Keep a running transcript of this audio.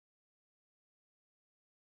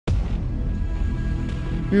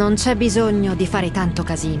Non c'è bisogno di fare tanto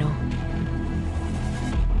casino.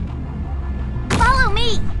 Follow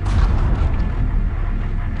me!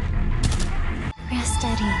 Rest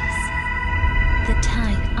at ease. The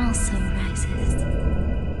tide also rises.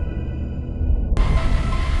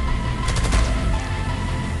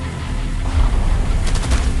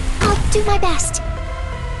 I'll do my best.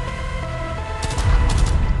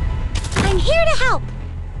 I'm here to help.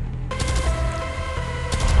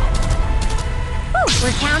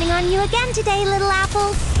 We're counting on you again today, little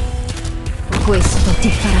apple. Questo ti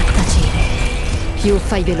farà tacere. Più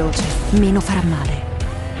fai veloce, meno farà male.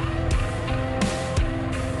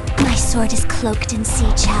 My sword is cloaked in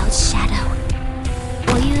Sea Child's shadow.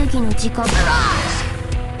 Oyugi no jiko.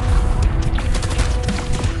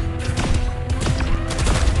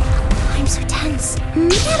 I'm so tense.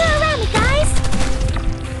 Gather around me, guys!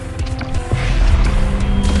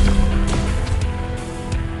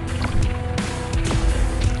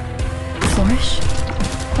 Flourish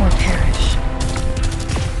or perish?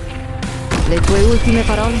 Le tue ultime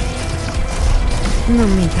parole? Non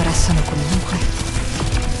mi interessano comunque.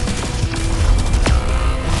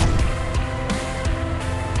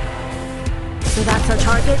 So that's our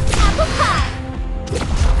target? Apple pie!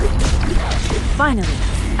 Finally.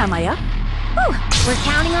 Am I up? Ooh, we're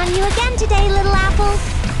counting on you again today, little apple.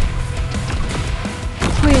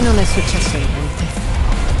 Qui non è successo niente.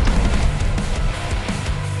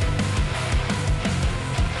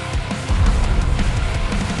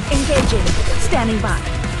 Engaging. Standing by.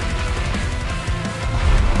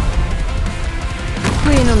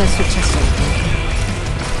 Qui non è successo niente.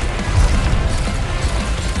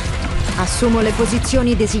 Assumo le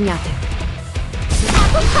posizioni designate.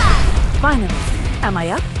 Apple pie! Finally. Am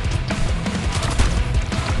I up?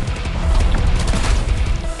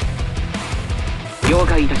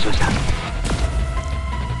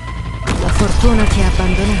 La fortuna ti ha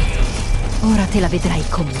abbandonato. Ora te la vedrai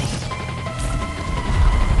con me.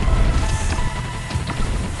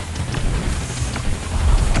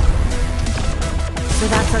 So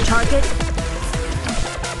that's our target?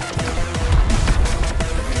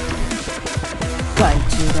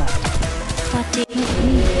 What do you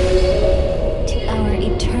mean? To our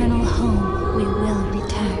eternal home we will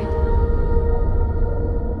return.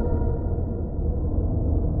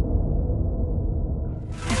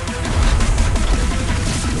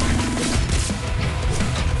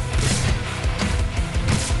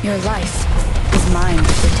 Your life is mine to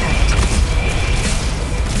protect.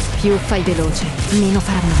 Più fai veloce, meno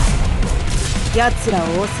farà male. 奴らを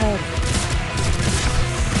抑える。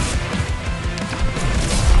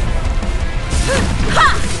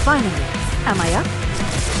Finally. Am I up?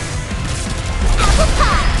 Apple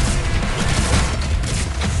pie!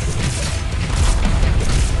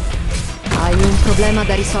 Hai un problema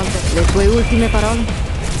da risolvere. Le tue ultime parole?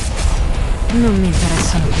 Non mi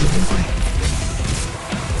interessano comunque.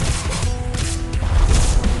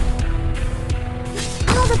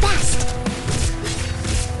 All the best!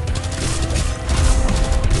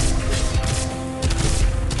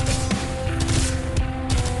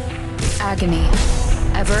 Agony,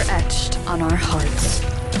 ever etched on our hearts.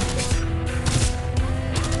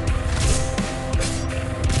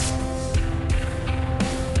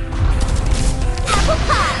 Apple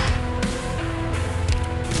pie!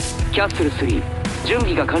 Castle-3 準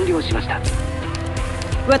備が完了しました。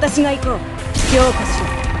私が行こう。ようこ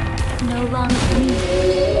そ。No longer me.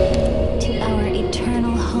 To our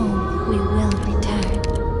eternal home we will return.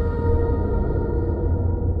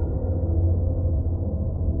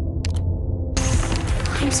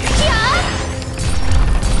 I'm so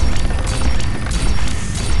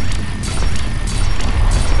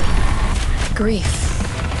Grief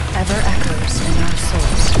ever echoes in our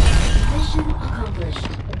souls. Mission accomplished.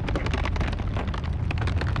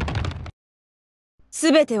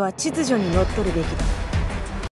 すべては秩序にのっとるべきだ。